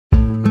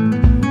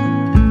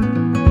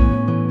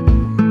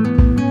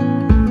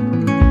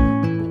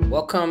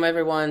Welcome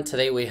everyone.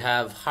 Today we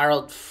have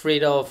Harald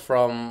Friedl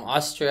from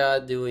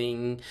Austria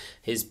doing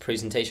his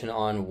presentation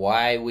on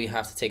why we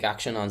have to take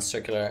action on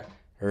circular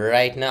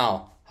right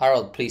now.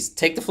 Harald, please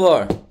take the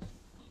floor.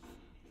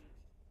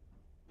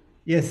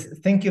 Yes,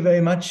 thank you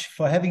very much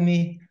for having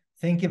me.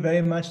 Thank you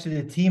very much to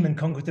the team and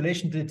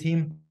congratulations to the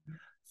team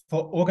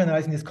for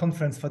organizing this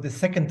conference for the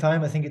second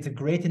time. I think it's a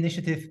great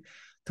initiative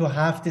to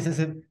have this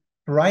as a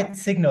bright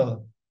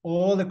signal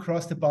all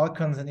across the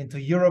Balkans and into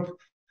Europe,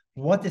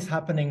 what is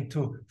happening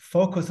to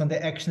focus on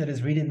the action that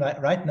is really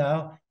right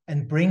now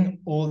and bring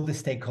all the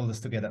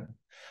stakeholders together.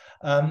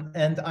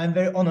 And I'm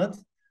very honored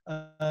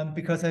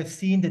because I've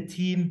seen the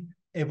team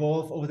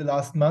evolve over the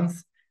last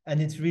months, and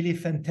it's really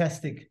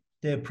fantastic,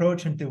 the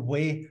approach and the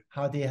way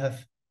how they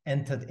have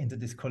entered into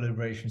this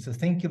collaboration. So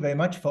thank you very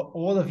much for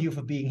all of you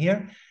for being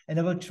here. And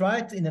I will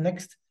try to, in the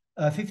next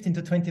 15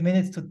 to 20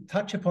 minutes to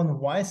touch upon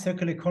why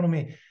circular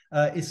economy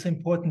is so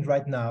important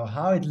right now,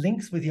 how it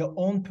links with your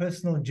own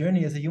personal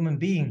journey as a human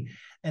being,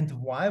 and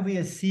why we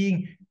are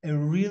seeing a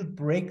real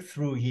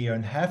breakthrough here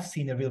and have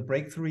seen a real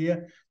breakthrough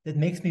here that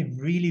makes me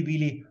really,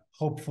 really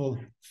hopeful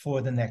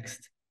for the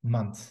next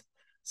months.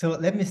 So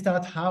let me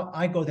start how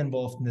I got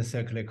involved in the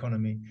circular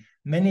economy.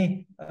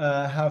 Many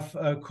have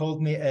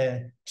called me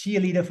a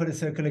cheerleader for the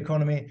circular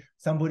economy,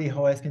 somebody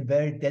who has been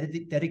very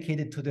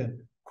dedicated to the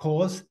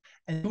cause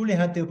and truly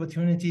had the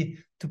opportunity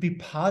to be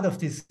part of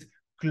this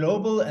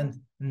global and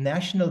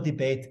national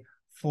debate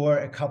for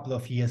a couple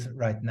of years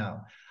right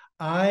now.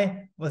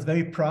 I was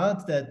very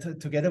proud that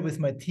together with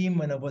my team,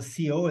 when I was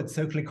CEO at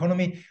Circular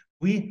Economy,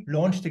 we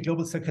launched the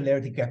Global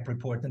Circularity Gap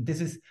Report. And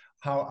this is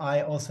how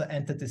I also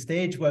entered the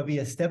stage where we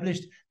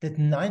established that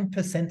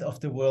 9% of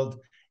the world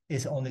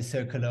is only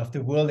circular, of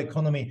the world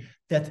economy,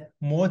 that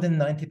more than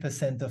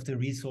 90% of the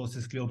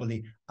resources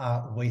globally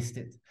are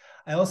wasted.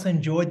 I also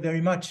enjoyed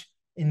very much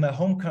in my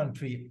home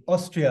country,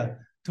 Austria,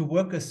 to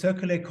work a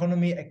circular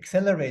economy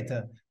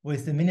accelerator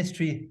with the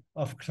Ministry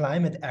of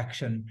Climate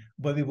Action,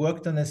 where we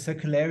worked on a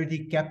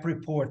circularity gap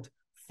report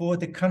for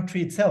the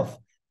country itself,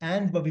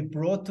 and where we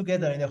brought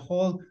together in a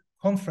whole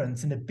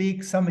conference, in a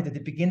big summit at the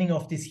beginning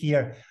of this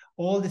year,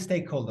 all the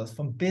stakeholders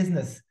from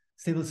business,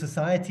 civil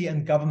society,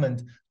 and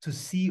government to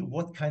see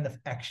what kind of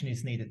action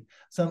is needed.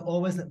 So I'm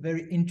always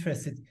very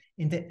interested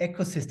in the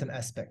ecosystem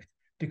aspect,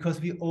 because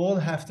we all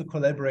have to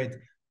collaborate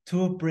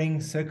to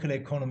bring circular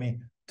economy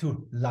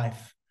to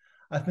life.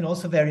 I've been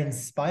also very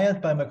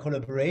inspired by my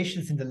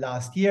collaborations in the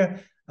last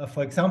year.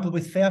 For example,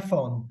 with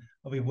Fairphone,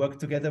 we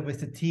worked together with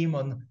the team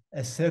on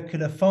a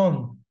circular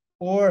phone.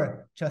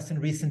 Or just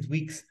in recent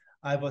weeks,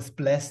 I was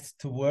blessed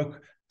to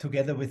work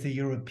together with a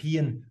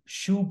European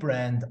shoe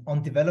brand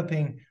on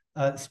developing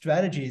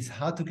strategies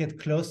how to get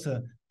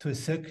closer to a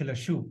circular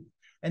shoe.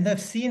 And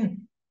I've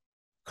seen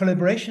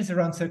collaborations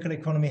around circular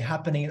economy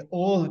happening in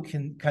all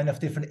kind of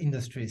different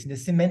industries, in the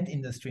cement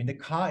industry, in the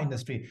car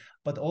industry,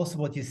 but also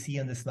what you see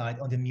on the slide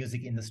on the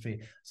music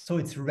industry. So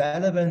it's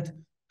relevant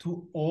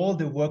to all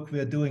the work we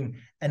are doing.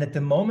 And at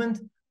the moment,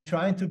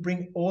 trying to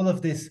bring all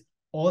of this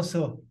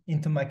also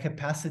into my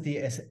capacity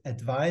as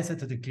advisor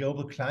to the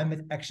Global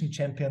Climate Action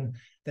Champion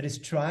that is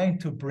trying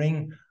to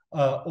bring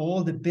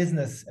all the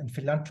business and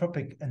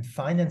philanthropic and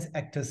finance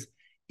actors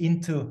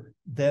into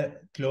the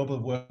global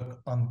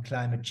work on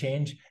climate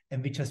change.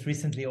 And we just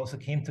recently also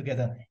came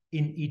together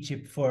in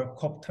Egypt for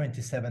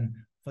COP27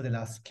 for the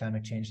last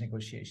climate change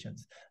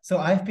negotiations. So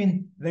I've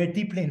been very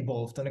deeply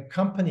involved on a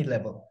company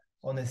level,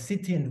 on a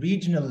city and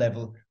regional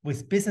level,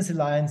 with business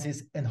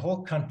alliances and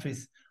whole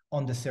countries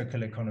on the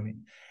circular economy.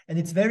 And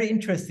it's very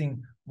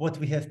interesting what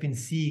we have been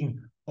seeing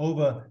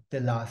over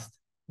the last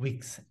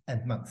weeks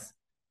and months.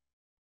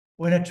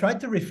 When I try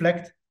to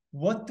reflect,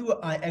 what do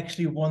I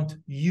actually want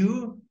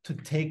you to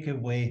take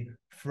away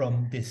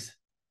from this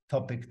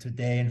topic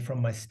today and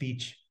from my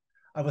speech?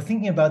 I was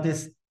thinking about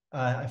this.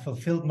 I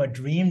fulfilled my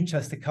dream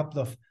just a couple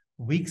of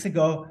weeks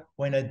ago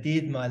when I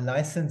did my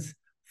license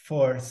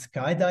for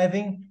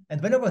skydiving.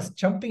 And when I was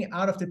jumping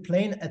out of the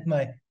plane at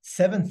my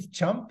 7th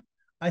jump,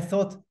 I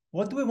thought,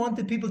 what do we want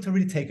the people to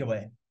really take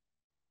away?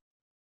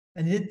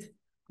 And it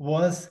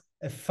was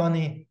a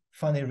funny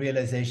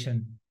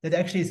realization that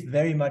actually is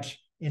very much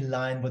in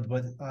line with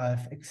what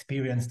I've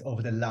experienced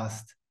over the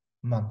last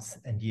months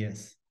and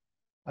years.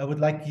 I would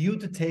like you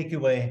to take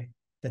away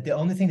that the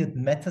only thing that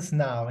matters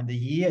now in the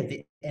year, at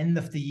the end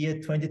of the year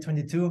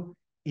 2022,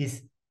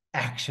 is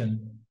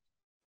action.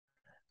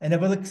 And I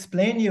will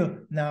explain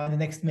you now in the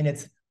next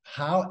minutes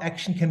how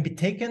action can be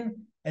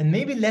taken, and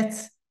maybe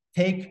let's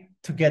take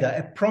together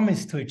a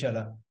promise to each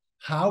other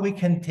how we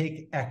can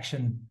take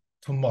action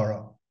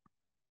tomorrow.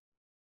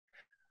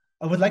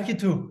 I would like you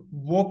to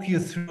walk you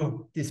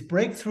through this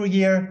breakthrough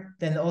year,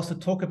 then also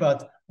talk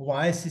about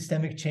why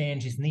systemic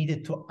change is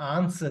needed to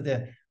answer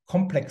the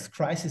complex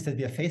crisis that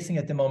we are facing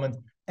at the moment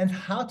and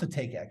how to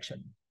take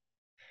action.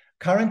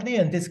 Currently,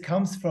 and this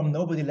comes from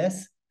nobody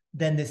less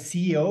than the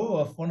CEO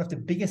of one of the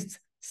biggest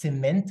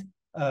cement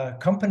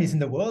companies in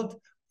the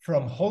world,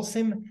 from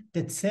Holcim,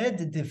 that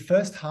said in the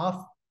first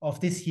half of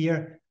this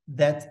year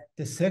that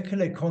the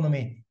circular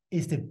economy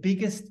is the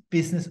biggest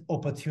business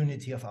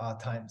opportunity of our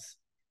times.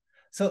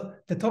 So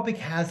the topic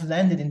has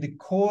landed in the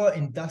core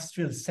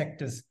industrial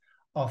sectors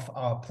of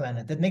our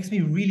planet. That makes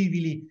me really,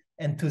 really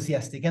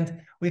enthusiastic.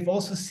 And we've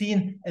also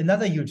seen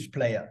another huge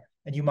player,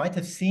 and you might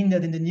have seen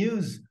that in the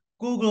news.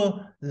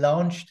 Google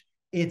launched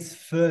its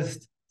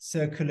first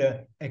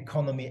circular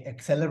economy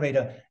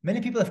accelerator.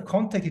 Many people have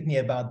contacted me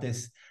about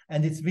this,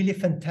 and it's really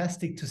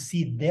fantastic to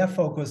see their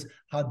focus,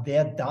 how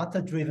their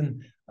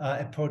data-driven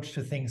approach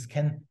to things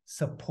can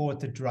support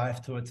the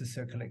drive towards a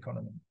circular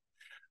economy.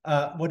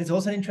 What is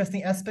also an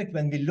interesting aspect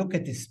when we look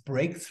at this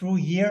breakthrough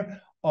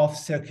year of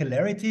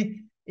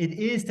circularity, it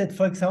is that,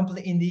 for example,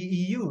 in the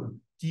EU,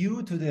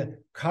 due to the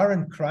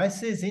current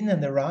crisis in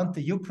and around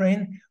the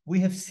Ukraine, we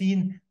have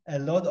seen a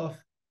lot of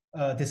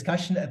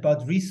discussion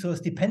about resource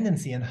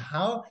dependency and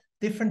how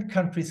different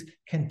countries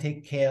can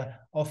take care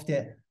of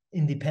their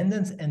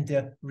independence and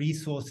their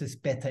resources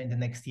better in the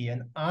next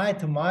year. And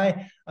to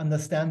my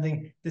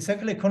understanding, the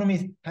circular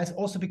economy has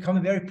also become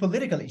a very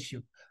political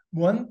issue,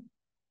 one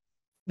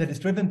that is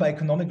driven by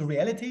economic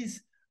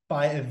realities,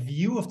 by a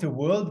view of the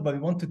world where we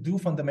want to do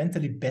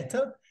fundamentally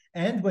better,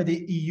 and where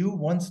the EU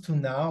wants to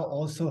now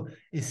also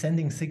is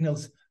sending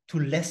signals to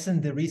lessen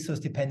the resource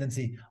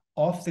dependency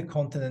of the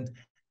continent.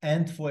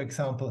 And for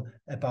example,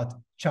 about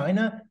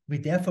China, we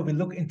therefore will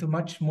look into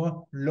much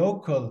more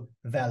local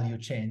value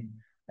chain.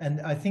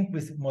 And I think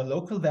with more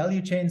local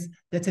value chains,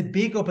 that's a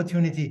big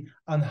opportunity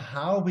on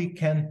how we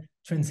can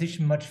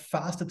transition much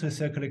faster to a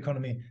circular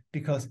economy,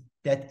 because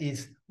that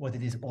is what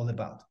it is all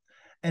about.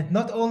 And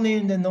not only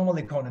in the normal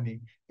economy,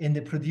 in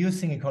the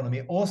producing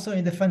economy, also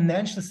in the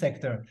financial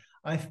sector,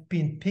 I've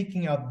been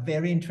picking up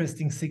very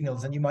interesting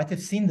signals, and you might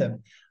have seen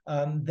them,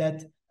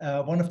 that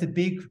one of the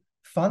big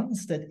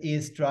funds that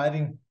is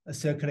driving a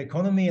circular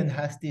economy and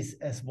has this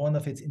as one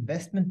of its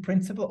investment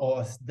principle,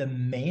 or as the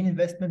main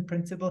investment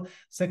principle,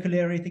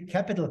 Circularity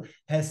Capital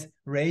has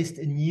raised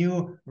a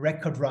new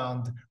record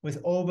round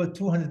with over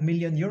 200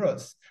 million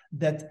euros,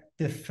 that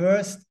the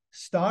first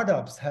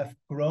startups have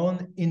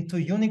grown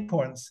into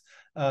unicorns.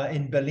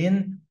 In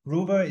Berlin,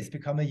 Rover is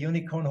become a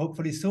unicorn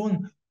hopefully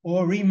soon,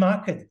 or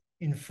Remarket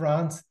in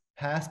France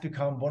has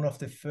become one of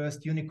the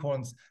first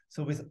unicorns.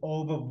 So with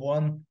over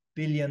 1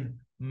 billion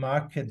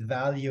market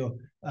value,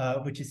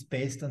 which is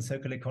based on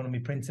circular economy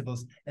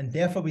principles. And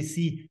therefore we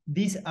see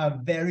these are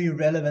very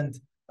relevant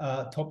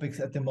topics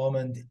at the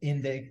moment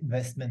in the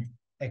investment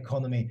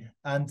economy.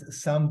 And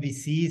some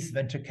VCs,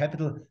 venture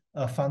capital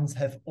funds,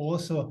 have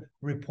also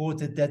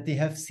reported that they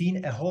have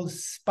seen a whole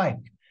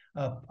spike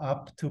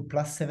up to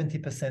plus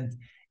 70%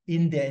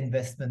 in their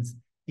investments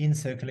in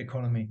circular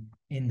economy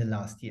in the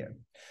last year.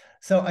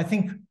 So I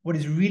think what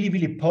is really,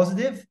 really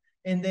positive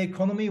in the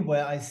economy,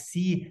 where I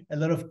see a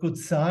lot of good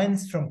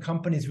signs from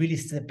companies really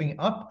stepping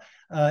up,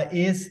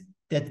 is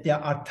that there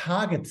are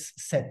targets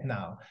set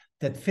now.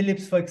 That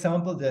Philips, for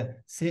example, the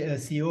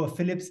CEO of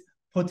Philips,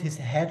 put his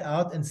head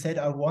out and said,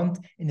 I want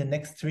in the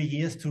next 3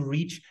 years to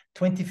reach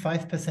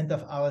 25%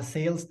 of our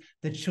sales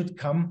that should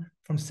come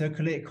from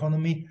circular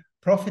economy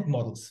profit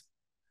models.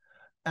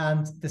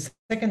 And the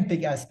second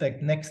big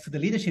aspect, next to the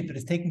leadership that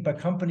is taken by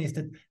companies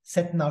that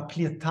set now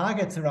clear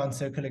targets around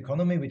circular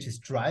economy, which is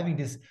driving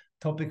this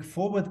topic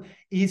forward,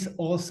 is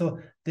also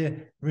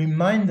the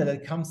reminder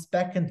that comes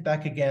back and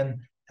back again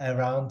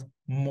around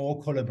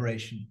more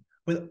collaboration.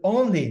 We'll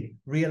only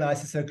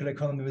realize the circular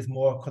economy with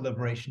more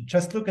collaboration.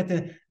 Just look at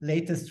the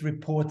latest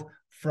report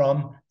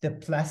from the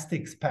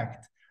Plastics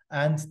Pact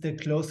and the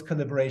close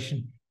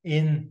collaboration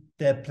in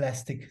the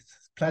plastics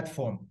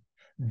platform.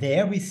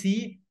 There we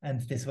see, and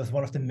this was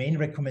one of the main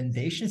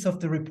recommendations of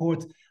the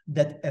report,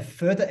 that a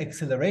further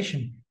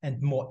acceleration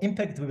and more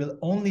impact we will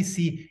only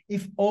see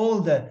if all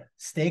the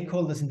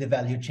stakeholders in the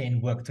value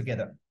chain work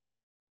together.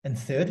 And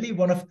thirdly,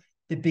 one of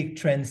the big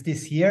trends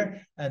this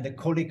year, and a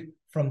colleague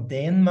from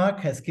Denmark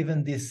has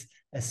given this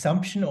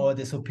assumption or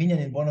this opinion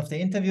in one of the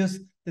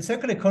interviews, the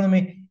circular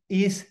economy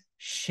is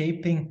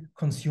shaping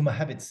consumer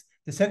habits.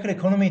 The circular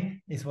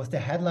economy, this was the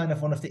headline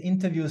of one of the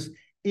interviews,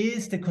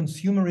 is the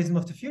consumerism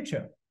of the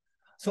future.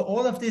 So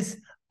all of these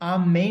are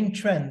main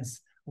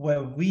trends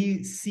where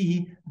we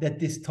see that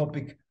this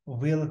topic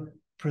will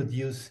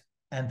produce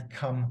and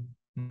come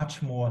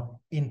much more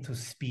into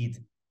speed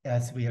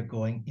as we are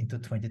going into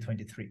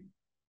 2023.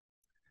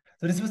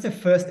 So this was the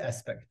first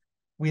aspect.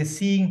 We are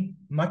seeing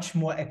much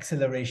more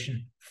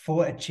acceleration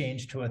for a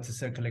change towards a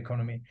circular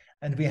economy.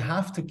 And we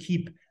have to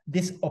keep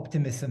this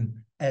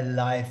optimism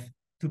alive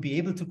to be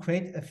able to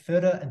create a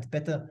further and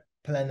better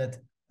planet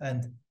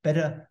and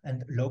better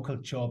and local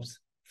jobs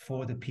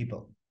for the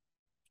people.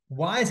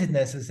 Why is it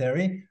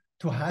necessary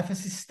to have a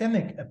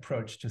systemic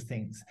approach to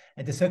things?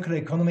 And the circular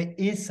economy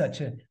is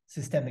such a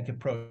systemic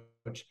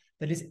approach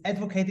that is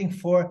advocating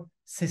for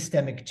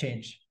systemic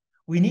change.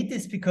 We need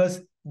this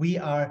because we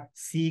are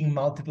seeing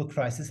multiple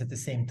crises at the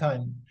same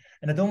time.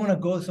 And I don't want to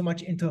go so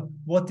much into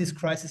what these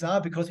crises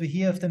are because we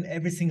hear of them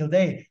every single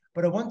day.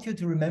 But I want you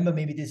to remember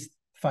maybe these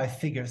 5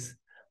 figures: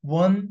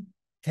 1,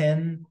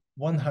 10,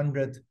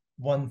 100,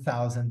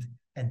 1,000,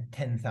 and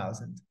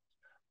 10,000.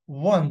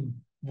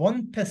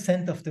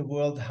 1% of the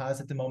world has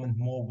at the moment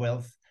more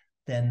wealth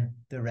than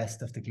the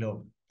rest of the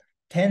globe.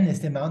 10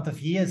 is the amount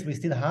of years we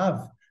still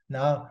have.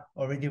 Now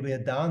already we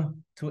are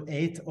down to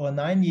 8 or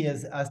 9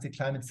 years, as the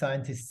climate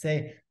scientists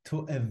say,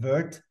 to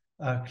avert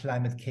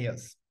climate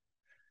chaos.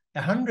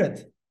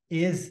 100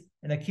 is,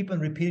 and I keep on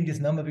repeating this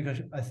number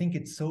because I think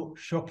it's so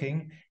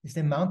shocking, is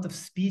the amount of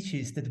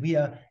species that we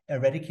are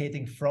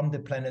eradicating from the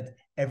planet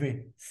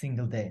every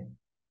single day.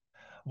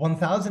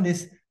 1,000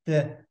 is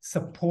the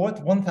support,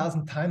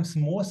 1,000 times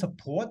more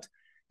support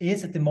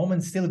is at the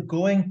moment still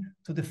going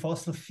to the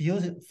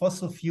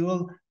fossil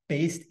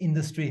fuel-based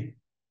industry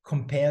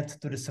compared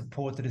to the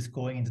support that is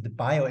going into the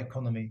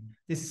bioeconomy.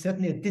 This is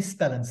certainly a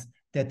disbalance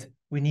that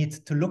we need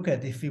to look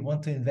at if we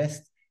want to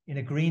invest in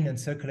a green and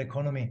circular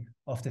economy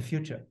of the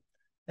future.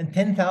 And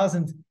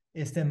 10,000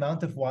 is the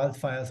amount of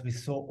wildfires we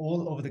saw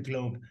all over the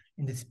globe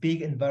in this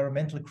big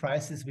environmental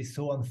crisis we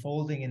saw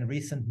unfolding in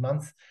recent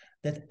months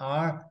that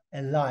are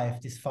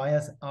alive. These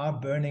fires are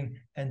burning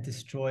and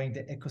destroying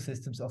the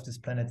ecosystems of this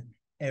planet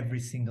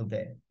every single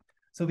day.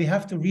 So we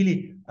have to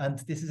really, and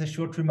this is a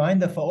short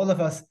reminder for all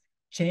of us,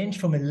 change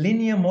from a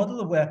linear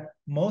model where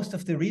most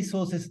of the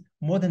resources,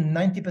 more than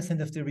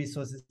 90% of the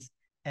resources,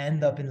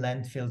 end up in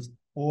landfills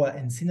or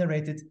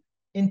incinerated,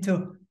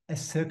 into a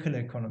circular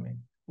economy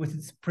with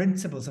its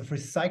principles of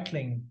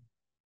recycling,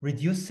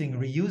 reducing,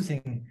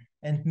 reusing,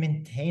 and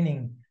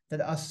maintaining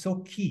that are so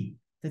key,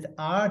 that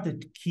are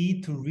the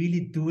key to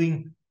really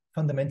doing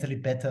fundamentally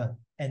better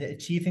and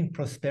achieving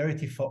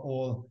prosperity for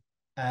all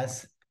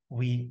as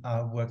we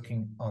are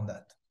working on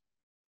that.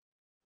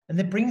 And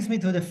it brings me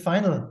to the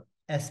final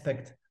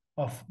aspect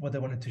of what I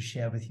wanted to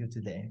share with you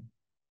today.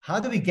 How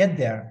do we get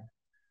there?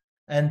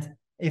 And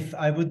if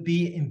I would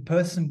be in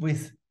person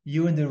with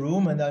you in the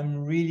room, and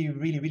I'm really,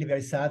 really, really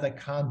very sad I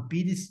can't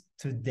be this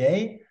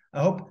today.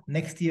 I hope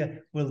next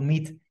year we'll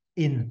meet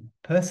in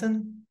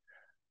person.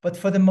 But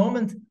for the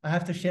moment, I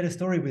have to share a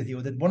story with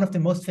you that one of the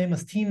most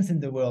famous teams in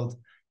the world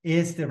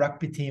is the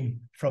rugby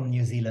team from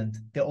New Zealand,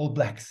 the All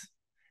Blacks.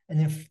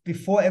 And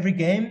before every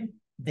game,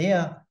 they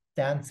are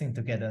dancing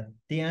together.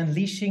 They are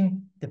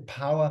unleashing the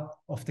power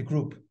of the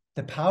group,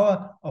 the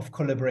power of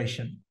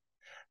collaboration.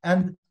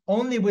 And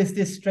only with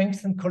this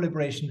strengthened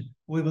collaboration,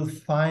 we will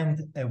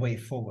find a way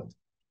forward.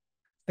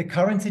 The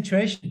current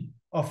situation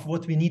of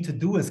what we need to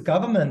do as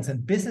governments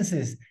and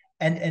businesses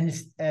and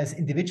as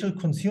individual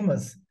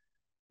consumers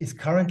is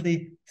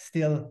currently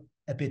still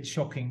a bit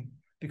shocking,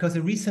 because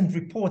a recent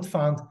report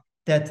found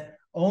that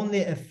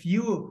only a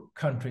few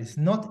countries,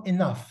 not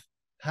enough,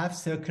 have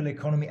circular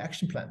economy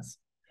action plans.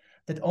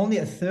 That only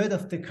a third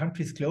of the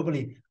countries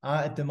globally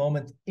are at the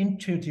moment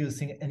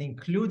introducing and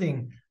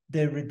including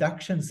the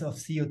reductions of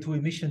CO2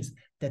 emissions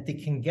that they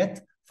can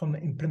get from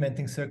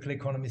implementing circular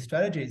economy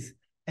strategies,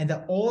 and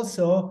are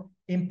also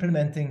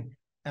implementing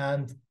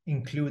and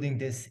including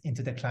this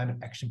into the climate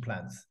action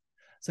plans.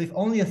 So if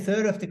only a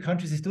third of the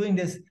countries is doing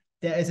this,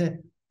 there is a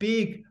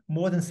big,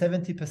 more than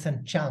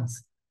 70%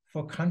 chance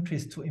for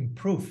countries to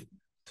improve,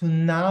 to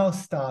now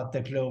start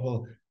the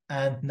global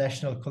and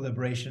national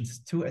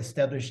collaborations to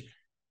establish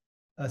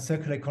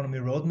circular economy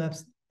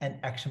roadmaps and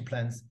action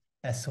plans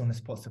as soon as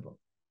possible.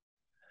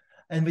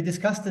 And we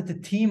discussed at the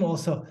team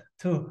also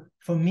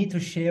for me to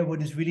share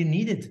what is really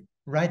needed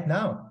right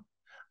now.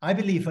 I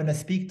believe when I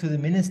speak to the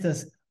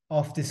ministers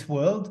of this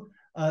world,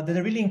 that I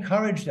really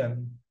encourage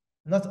them,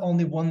 not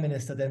only one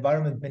minister, the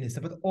environment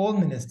minister, but all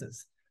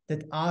ministers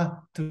that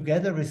are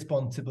together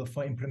responsible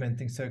for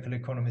implementing circular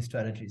economy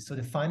strategies. So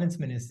the finance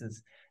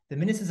ministers, the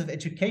ministers of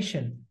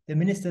education, the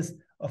ministers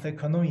of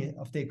economy,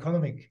 of the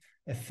economic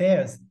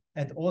affairs,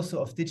 and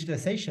also of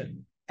digitization,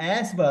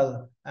 as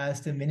well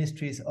as the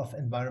ministries of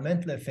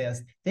environmental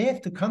affairs, they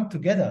have to come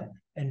together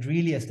and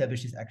really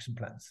establish these action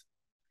plans.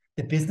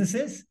 The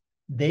businesses,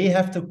 they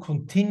have to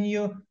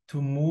continue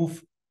to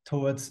move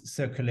towards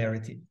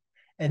circularity.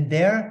 And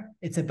there,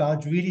 it's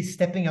about really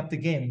stepping up the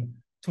game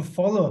to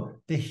follow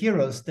the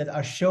heroes that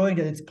are showing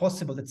that it's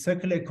possible, that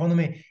circular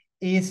economy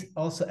is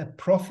also a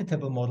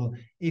profitable model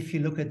if you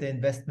look at the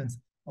investments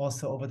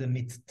also over the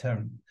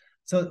midterm.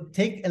 So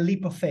take a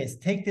leap of faith,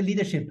 take the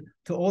leadership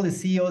to all the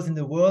CEOs in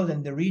the world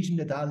and the region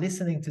that are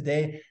listening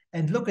today,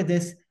 and look at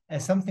this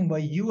as something where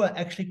you are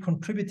actually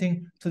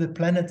contributing to the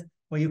planet,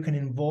 where you can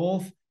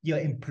involve your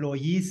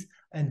employees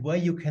and where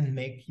you can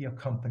make your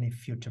company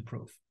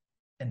future-proof.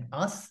 And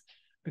us,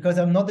 because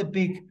I'm not a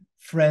big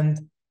friend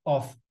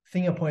of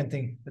finger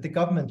pointing that the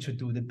government should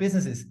do, the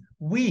businesses,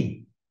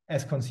 we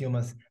as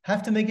consumers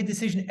have to make a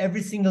decision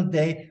every single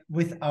day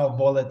with our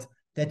wallet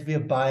that we are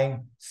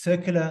buying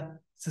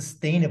circular,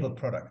 sustainable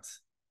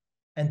products.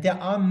 And there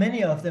are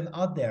many of them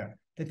out there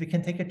that we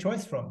can take a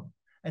choice from.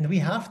 And we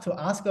have to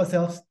ask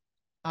ourselves,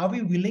 are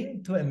we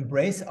willing to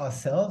embrace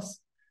ourselves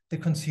the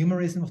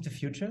consumerism of the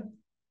future?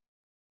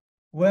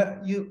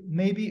 Where you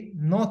maybe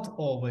not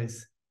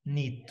always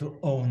need to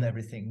own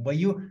everything, where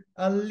you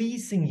are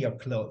leasing your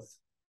clothes,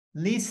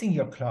 leasing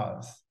your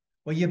cars,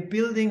 where you're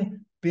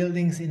building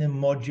buildings in a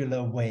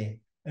modular way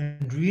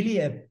and really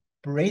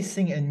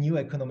embracing a new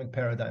economic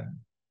paradigm.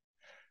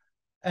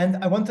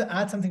 And I want to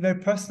add something very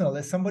personal.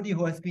 As somebody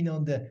who has been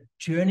on the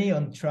journey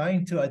on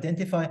trying to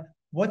identify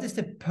what is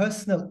the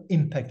personal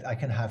impact I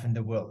can have in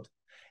the world?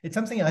 It's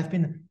something I've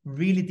been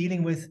really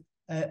dealing with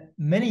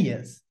many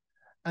years.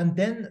 And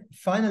then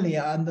finally,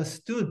 I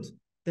understood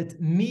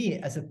that me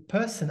as a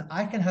person,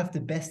 I can have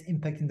the best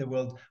impact in the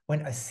world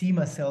when I see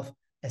myself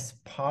as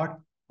part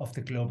of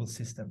the global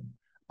system.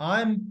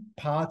 I'm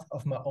part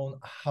of my own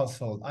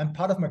household. I'm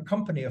part of my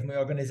company, of my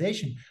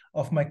organization,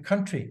 of my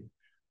country,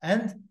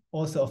 and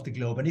also of the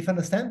globe. And if I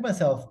understand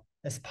myself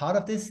as part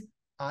of this,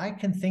 I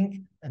can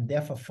think and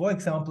therefore, for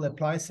example,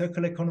 apply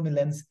circular economy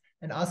lens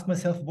and ask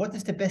myself, what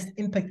is the best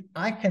impact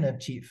I can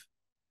achieve?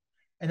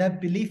 And I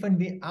believe when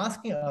we're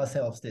asking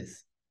ourselves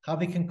this, how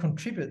we can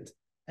contribute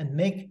and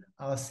make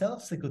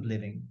ourselves a good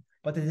living,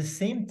 but at the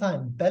same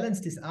time,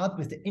 balance this out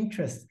with the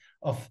interests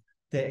of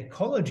the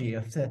ecology,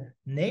 of the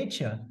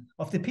nature,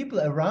 of the people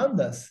around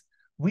us,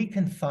 we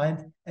can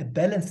find a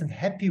balanced and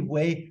happy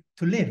way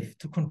to live,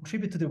 to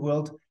contribute to the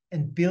world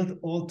and build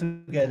all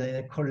together in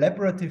a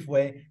collaborative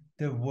way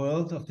the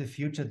world of the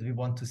future that we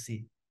want to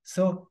see.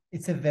 So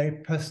it's a very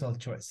personal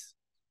choice.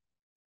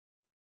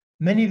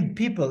 Many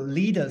people,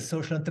 leaders,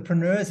 social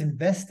entrepreneurs,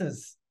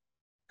 investors,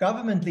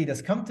 government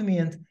leaders come to me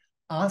and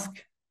ask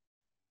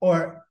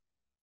or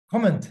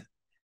comment.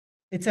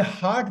 It's a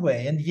hard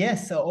way. And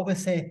yes, I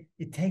always say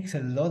it takes a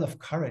lot of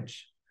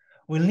courage.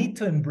 We'll need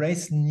to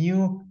embrace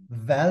new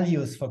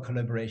values for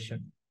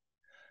collaboration.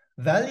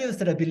 Values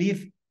that I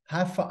believe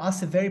have for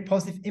us a very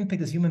positive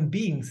impact as human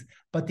beings,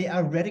 but they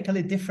are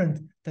radically different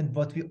than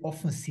what we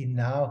often see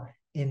now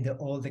in the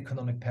old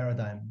economic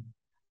paradigm.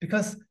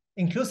 Because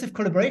inclusive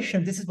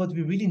collaboration, this is what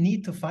we really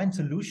need to find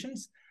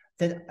solutions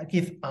that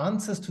give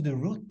answers to the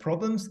root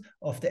problems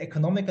of the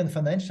economic and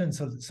financial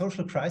and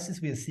social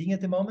crisis we are seeing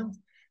at the moment.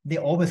 They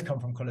always come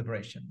from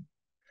collaboration.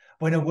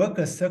 When I work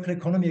as Circular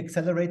Economy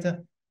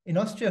Accelerator in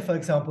Austria, for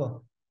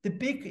example, the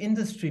big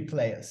industry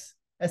players,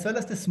 as well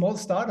as the small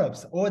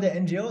startups or the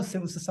NGOs,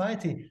 civil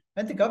society,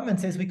 and the government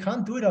says we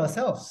can't do it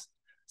ourselves.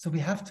 So we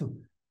have to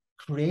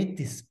create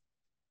these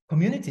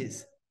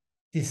communities,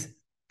 these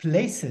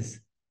places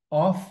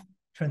of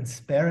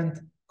transparent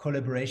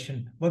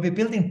collaboration, where we're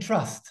building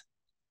trust,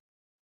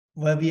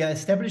 where we are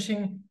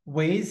establishing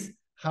ways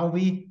how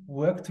we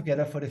work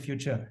together for the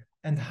future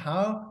and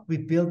how we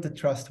build the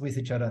trust with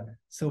each other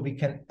so we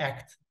can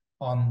act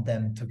on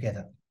them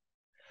together.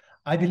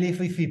 I believe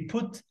if we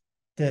put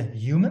the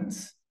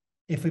humans,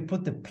 if we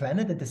put the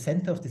planet at the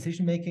center of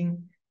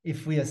decision-making,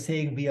 if we are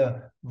saying we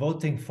are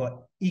voting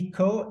for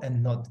eco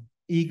and not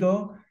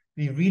ego,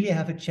 we really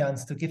have a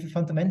chance to give a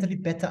fundamentally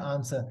better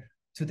answer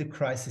to the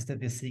crisis that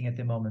we're seeing at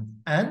the moment.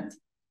 And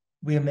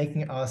we are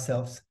making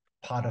ourselves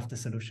part of the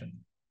solution.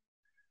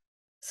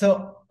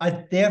 So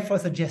I therefore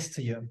suggest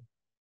to you,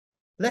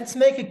 let's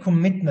make a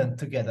commitment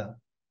together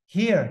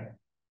here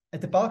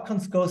at the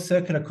Balkans Go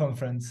Circular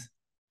Conference.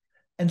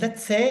 And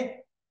let's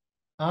say,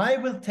 I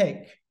will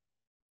take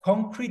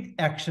concrete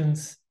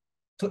actions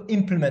to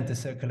implement the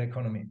circular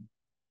economy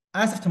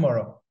as of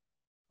tomorrow,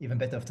 even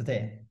better of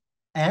today.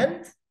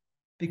 And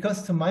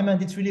because to my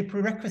mind, it's really a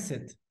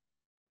prerequisite,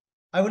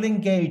 I will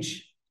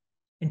engage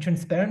in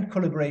transparent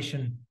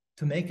collaboration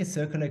to make a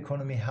circular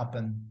economy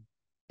happen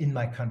in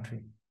my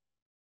country.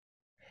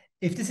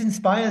 If this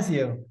inspires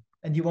you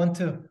and you want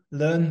to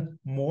learn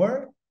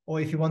more,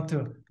 or if you want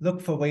to look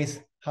for ways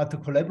how to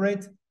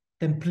collaborate,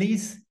 then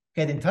please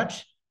get in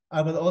touch.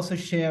 I will also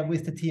share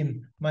with the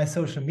team my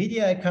social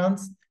media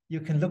accounts. You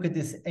can look at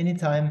this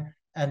anytime,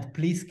 and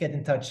please get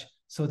in touch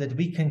so that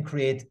we can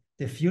create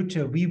the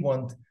future we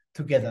want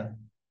together.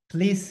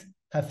 Please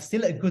have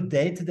still a good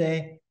day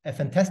today, a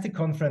fantastic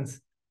conference,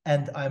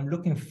 and I'm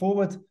looking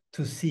forward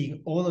to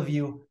seeing all of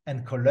you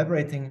and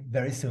collaborating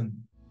very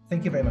soon.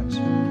 Thank you very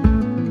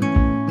much.